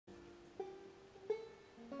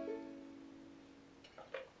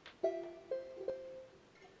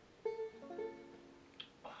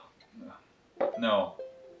No.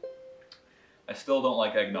 I still don't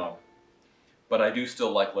like eggnog. But I do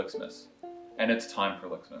still like Licksmas. And it's time for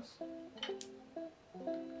Licksmas.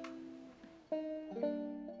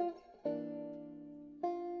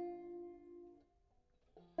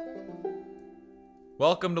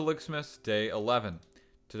 Welcome to Licksmas Day 11.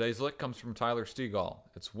 Today's lick comes from Tyler Stegall.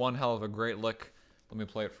 It's one hell of a great lick. Let me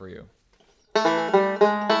play it for you.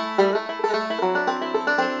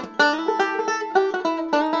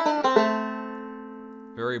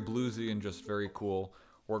 Very bluesy and just very cool.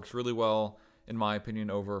 Works really well, in my opinion,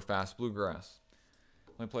 over fast bluegrass.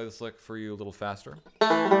 Let me play this lick for you a little faster.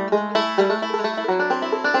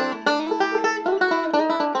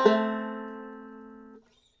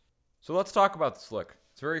 So let's talk about this lick.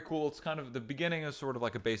 It's very cool. It's kind of, the beginning is sort of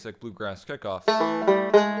like a basic bluegrass kickoff.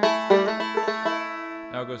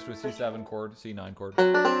 Now it goes to a C7 chord, C9 chord.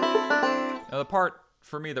 Now the part,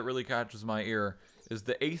 for me, that really catches my ear is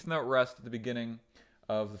the 8th note rest at the beginning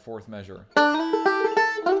of the 4th measure.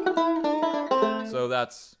 So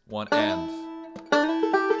that's one and.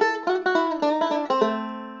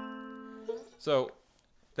 So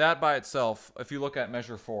that by itself, if you look at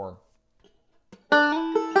measure 4,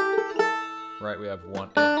 right, we have one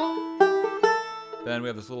and. Then we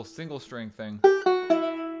have this little single string thing,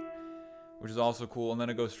 which is also cool, and then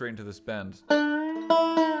it goes straight into this bend.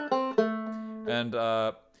 And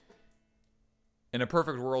in a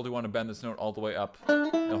perfect world, we want to bend this note all the way up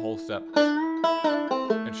a whole step.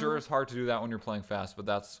 And sure, it's hard to do that when you're playing fast, but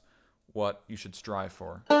that's what you should strive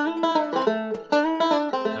for.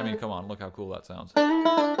 I mean, come on, look how cool that sounds.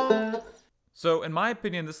 So, in my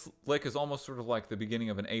opinion, this lick is almost sort of like the beginning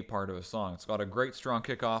of an A part of a song. It's got a great strong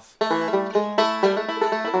kickoff.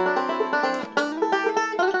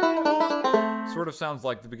 Sort of sounds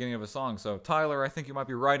like the beginning of a song. So, Tyler, I think you might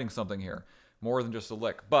be writing something here. More than just a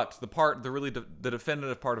lick. But the part, the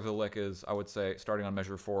definitive part of the lick is, I would say, starting on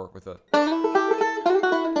measure 4 with a...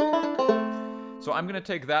 So I'm going to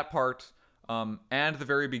take that part and the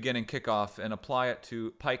very beginning kickoff and apply it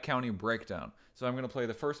to Pike County Breakdown. So I'm going to play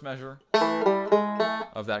the first measure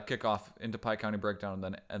of that kickoff into Pike County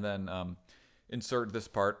Breakdown, and then insert this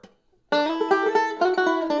part a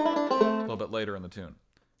little bit later in the tune.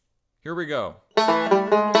 Here we go.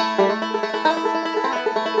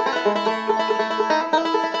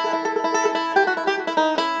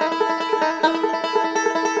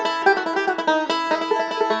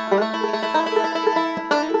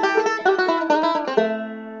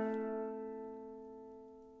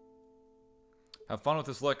 Have fun with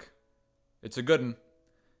this lick. It's a good one.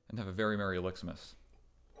 And have a very merry Licksmas.